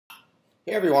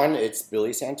Hey everyone, it's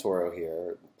Billy Santoro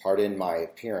here. Pardon my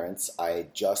appearance. I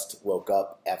just woke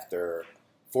up after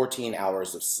 14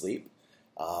 hours of sleep.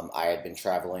 I had been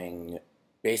traveling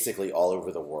basically all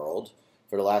over the world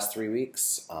for the last 3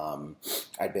 weeks.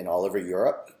 I'd been all over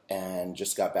Europe and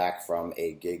just got back from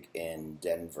a gig in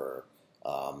Denver.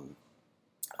 Um,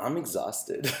 I'm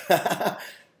exhausted,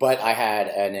 but I had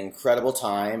an incredible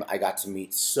time. I got to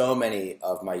meet so many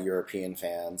of my European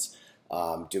fans,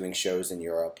 doing shows in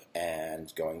Europe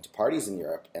and going to parties in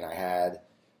Europe, and I had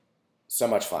so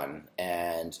much fun.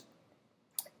 And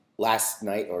last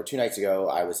night or 2 nights ago,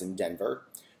 I was in Denver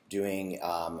doing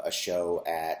a show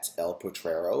at El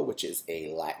Potrero, which is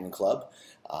a Latin club.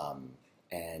 Um,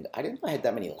 and I didn't know I had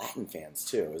that many Latin fans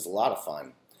too. It was a lot of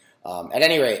fun. At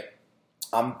any rate,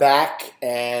 I'm back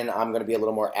and I'm going to be a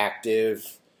little more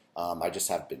active. I just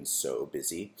have been so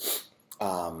busy.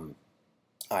 Um,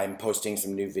 I'm posting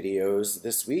some new videos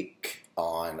this week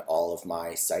on all of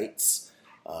my sites,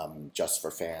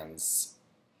 JustFor.Fans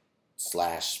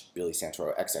 /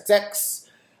 BillySantoroxxx.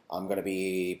 I'm going to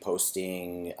be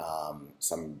posting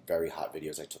some very hot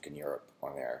videos I took in Europe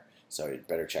on there, so you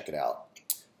better check it out.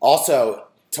 Also,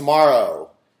 tomorrow,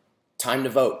 time to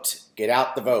vote. Get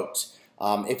out the vote.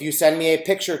 If you send me a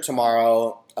picture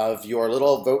tomorrow of your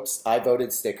little votes I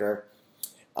voted sticker,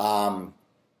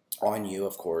 on you,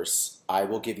 of course, I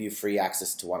will give you free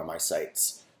access to one of my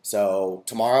sites. So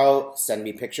tomorrow, send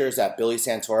me pictures at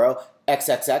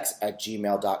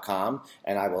BillySantoroxxx@gmail.com,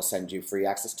 and I will send you free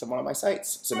access to one of my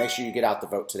sites. So make sure you get out the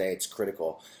vote today. It's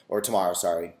critical. Or tomorrow,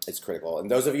 sorry. It's critical.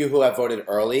 And those of you who have voted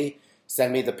early,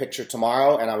 send me the picture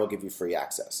tomorrow, and I will give you free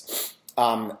access.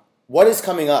 What is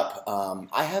coming up?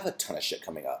 I have a ton of shit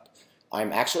coming up.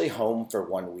 I'm actually home for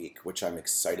 1 week, which I'm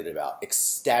excited about,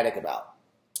 ecstatic about.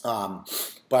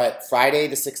 But Friday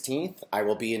the 16th, I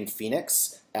will be in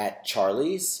Phoenix at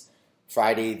Charlie's.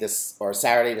 Saturday the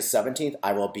 17th,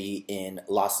 I will be in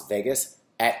Las Vegas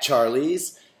at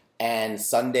Charlie's. And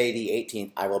Sunday the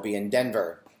 18th, I will be in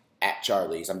Denver at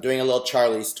Charlie's. I'm doing a little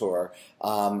Charlie's tour.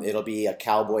 It'll be a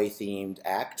cowboy-themed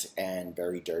act and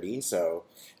very dirty, so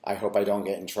I hope I don't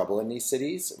get in trouble in these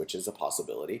cities, which is a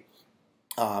possibility.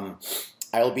 I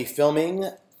will be filming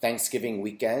Thanksgiving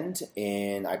weekend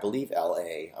in, I believe,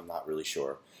 LA. I'm not really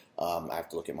sure. I have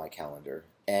to look at my calendar.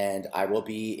 And I will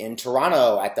be in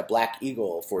Toronto at the Black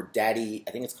Eagle for Daddy,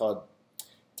 I think it's called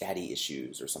Daddy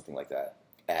Issues or something like that,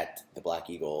 at the Black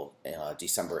Eagle,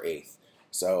 December 8th.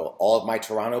 So all of my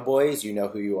Toronto boys, you know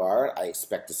who you are. I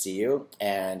expect to see you.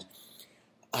 And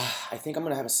I think I'm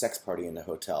going to have a sex party in the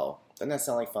hotel. Doesn't that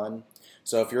sound like fun?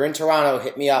 So if you're in Toronto,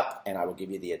 hit me up and I will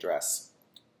give you the address.